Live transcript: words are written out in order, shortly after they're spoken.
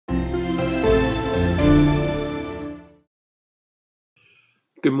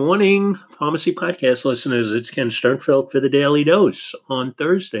Good morning, Pharmacy Podcast listeners. It's Ken Sternfeld for the Daily Dose on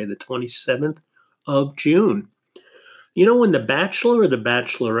Thursday, the 27th of June. You know, when The Bachelor or The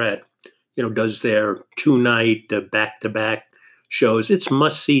Bachelorette, does their two-night back-to-back shows, it's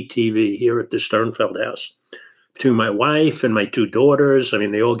must-see TV here at the Sternfeld house. Between my wife and my two daughters,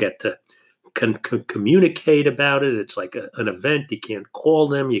 they all get to communicate about it. It's like an event. You can't call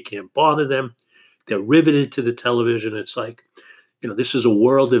them. You can't bother them. They're riveted to the television. It's like, this is a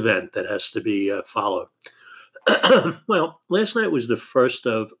world event that has to be followed. Well, last night was the first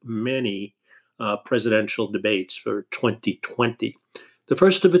of many presidential debates for 2020. The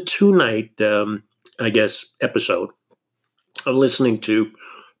first of a two-night, episode of listening to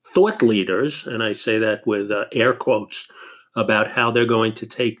thought leaders, and I say that with air quotes, about how they're going to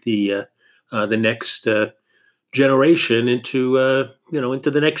take the next generation into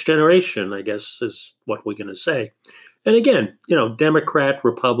the next generation, I guess is what we're going to say. And again, Democrat,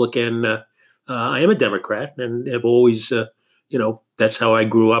 Republican, I am a Democrat and have always, that's how I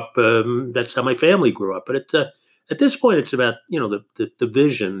grew up. That's how my family grew up. But at this point, it's about, the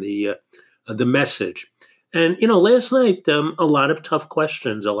vision, the message. And, last night, a lot of tough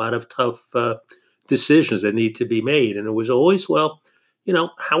questions, a lot of tough decisions that need to be made. And it was always, how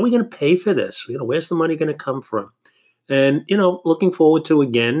are we going to pay for this? Where's the money going to come from? And, looking forward to,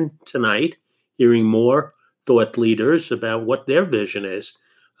 again, tonight, hearing more thought leaders about what their vision is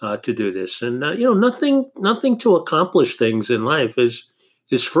to do this. And nothing to accomplish things in life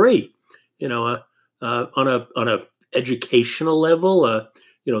is free. On a educational level,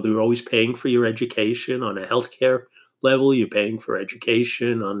 they're always paying for your education. On a healthcare level, you're paying for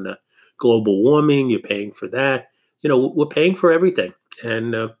education. On global warming, you're paying for that. We're paying for everything,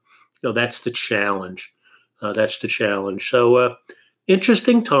 and that's the challenge. That's the challenge. So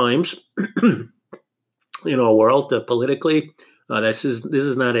interesting times. Our world politically. This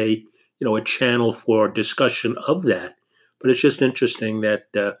is not a a channel for discussion of that, but it's just interesting that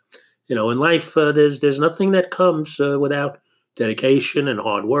in life there's nothing that comes without dedication and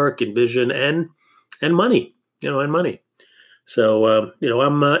hard work and vision and money. And money. So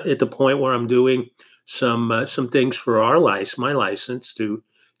I'm at the point where I'm doing some things for my license to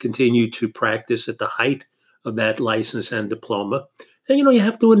continue to practice at the height of that license and diploma. And, you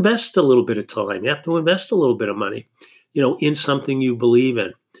have to invest a little bit of time. You have to invest a little bit of money, in something you believe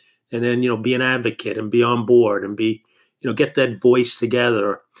in. And then, be an advocate and be on board and be, get that voice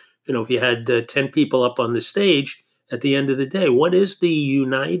together. If you had 10 people up on the stage at the end of the day, what is the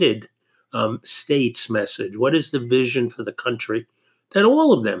United States message? What is the vision for the country that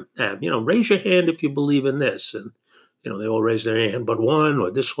all of them have? Raise your hand if you believe in this. And, they all raise their hand, but one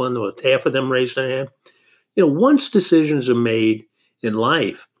or this one, or half of them raise their hand. Once decisions are made in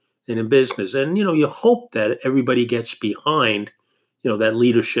life and in business, and you hope that everybody gets behind that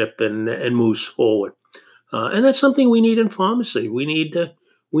leadership and moves forward, and that's something we need in pharmacy. We need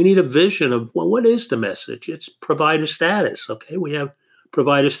a vision of, well, what is the message? It's provider status. Okay, we have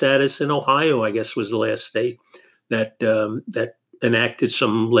provider status in Ohio, I guess was the last state that that enacted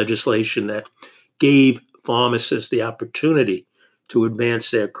some legislation that gave pharmacists the opportunity to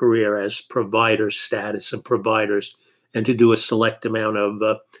advance their career as provider status and providers, and to do a select amount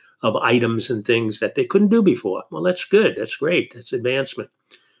of items and things that they couldn't do before. Well, that's good. That's great. That's advancement.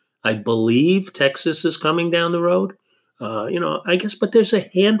 I believe Texas is coming down the road. I guess, but there's a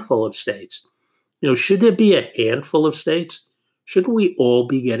handful of states. Should there be a handful of states? Shouldn't we all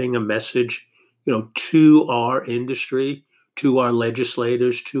be getting a message, to our industry, to our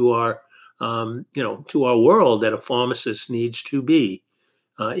legislators, to our to our world, that a pharmacist needs to be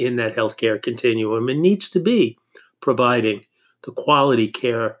in that healthcare continuum and needs to be providing the quality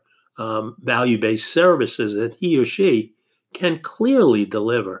care, value-based services that he or she can clearly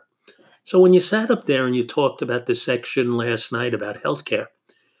deliver. So when you sat up there and you talked about the section last night about healthcare,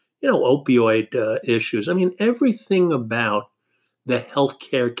 opioid issues, everything about the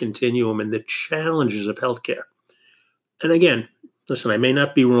healthcare continuum and the challenges of healthcare. And again, listen, I may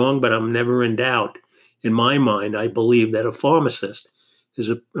not be wrong, but I'm never in doubt. In my mind, I believe that a pharmacist is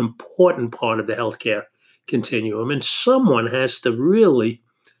an important part of the healthcare continuum, and someone has to really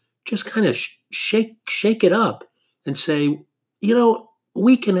just kind of shake it up and say,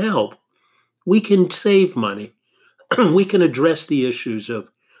 we can help, we can save money, we can address the issues of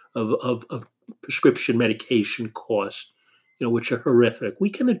prescription medication costs, which are horrific. We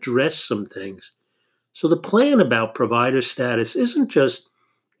can address some things. So the plan about provider status isn't just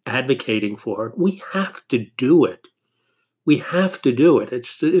advocating for it. We have to do it. We have to do it.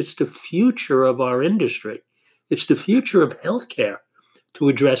 It's the future of our industry. It's the future of healthcare to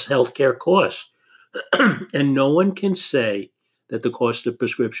address healthcare costs. And no one can say that the cost of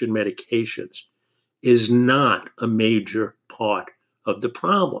prescription medications is not a major part of the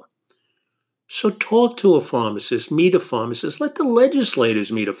problem. So talk to a pharmacist, meet a pharmacist, let the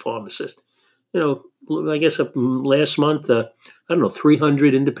legislators meet a pharmacist. I guess last month, I don't know,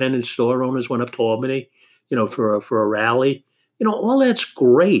 300 independent store owners went up to Albany, for a rally. All that's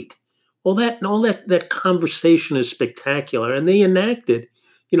great. All that conversation is spectacular, and they enacted,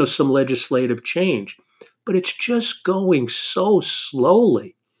 some legislative change, but it's just going so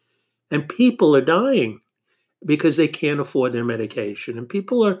slowly, and people are dying because they can't afford their medication, and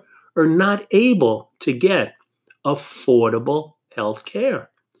people are not able to get affordable health care.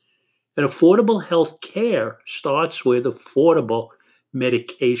 And affordable health care starts with affordable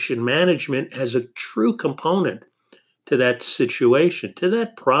medication management as a true component to that situation, to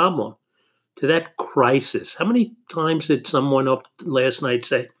that problem, to that crisis. How many times did someone up last night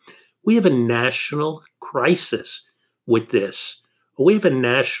say, we have a national crisis with this, or we have a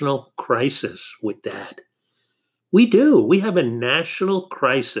national crisis with that? We do. We have a national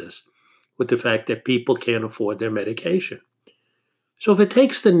crisis with the fact that people can't afford their medication. So if it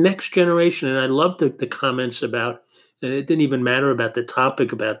takes the next generation, and I love the comments about, and it didn't even matter about the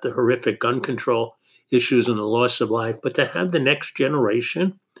topic about the horrific gun control issues and the loss of life, but to have the next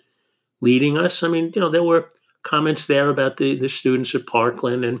generation leading us. I mean, there were comments there about the students at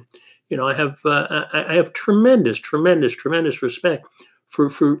Parkland, and I have tremendous, tremendous, tremendous respect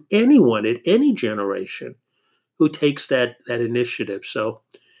for anyone at any generation who takes that initiative. So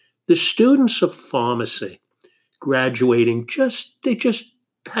the students of pharmacy graduating, they just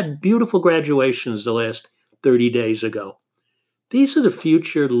had beautiful graduations the last 30 days ago. These are the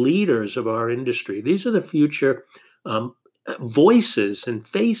future leaders of our industry. These are the future voices and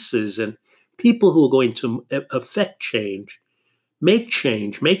faces and people who are going to affect change, make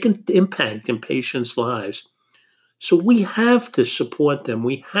an impact in patients' lives. So we have to support them.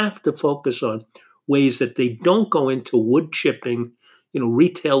 We have to focus on ways that they don't go into wood chipping,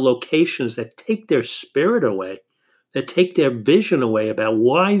 retail locations that take their spirit away, that take their vision away about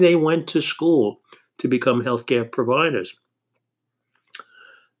why they went to school to become healthcare providers.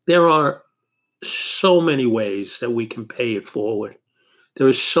 There are so many ways that we can pay it forward. There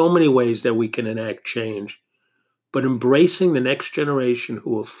are so many ways that we can enact change. But embracing the next generation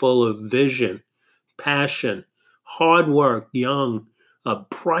who are full of vision, passion, hard work, young,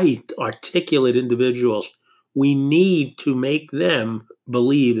 bright, articulate individuals, we need to make them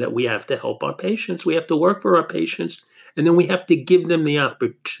believe that we have to help our patients. We have to work for our patients, and then we have to give them the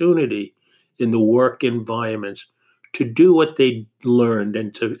opportunity in the work environments to do what they learned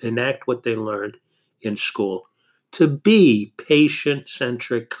and to enact what they learned in school, to be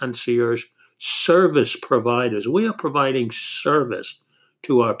patient-centric concierge service providers. We are providing service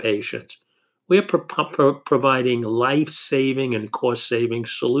to our patients. We are providing life-saving and cost-saving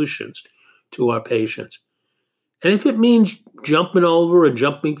solutions to our patients. And if it means jumping over or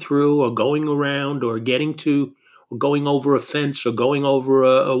jumping through or going around or going over a fence or going over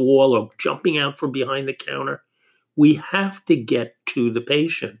a wall or jumping out from behind the counter, we have to get to the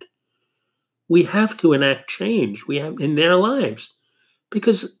patient. We have to enact change in their lives,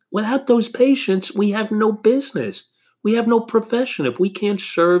 because without those patients, we have no business. We have no profession if we can't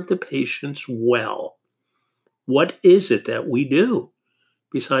serve the patients well. What is it that we do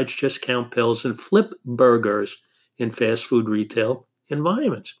besides just count pills and flip burgers in fast food retail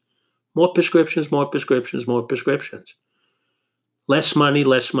environments? More prescriptions, more prescriptions, more prescriptions. Less money,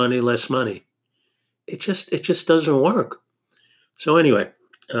 less money, less money. It just doesn't work. So anyway,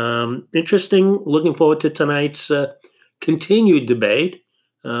 interesting. Looking forward to tonight's continued debate.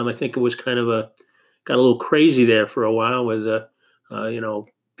 I think it was got a little crazy there for a while with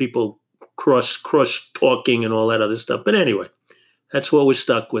people cross talking and all that other stuff. But anyway, that's what we're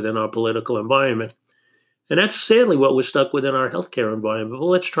stuck with in our political environment, and that's sadly what we're stuck with in our healthcare environment. Well,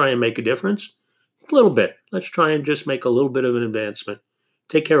 let's try and make a difference, a little bit. Let's try and just make a little bit of an advancement.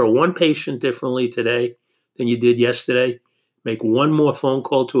 Take care of one patient differently today than you did yesterday. Make one more phone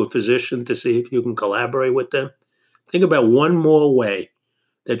call to a physician to see if you can collaborate with them. Think about one more way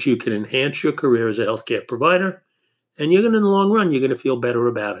that you can enhance your career as a healthcare provider, and in the long run, you're going to feel better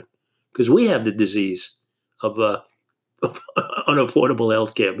about it, because we have the disease of unaffordable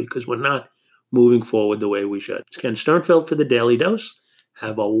healthcare because we're not moving forward the way we should. It's Ken Sternfeld for the Daily Dose.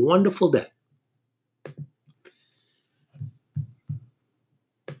 Have a wonderful day.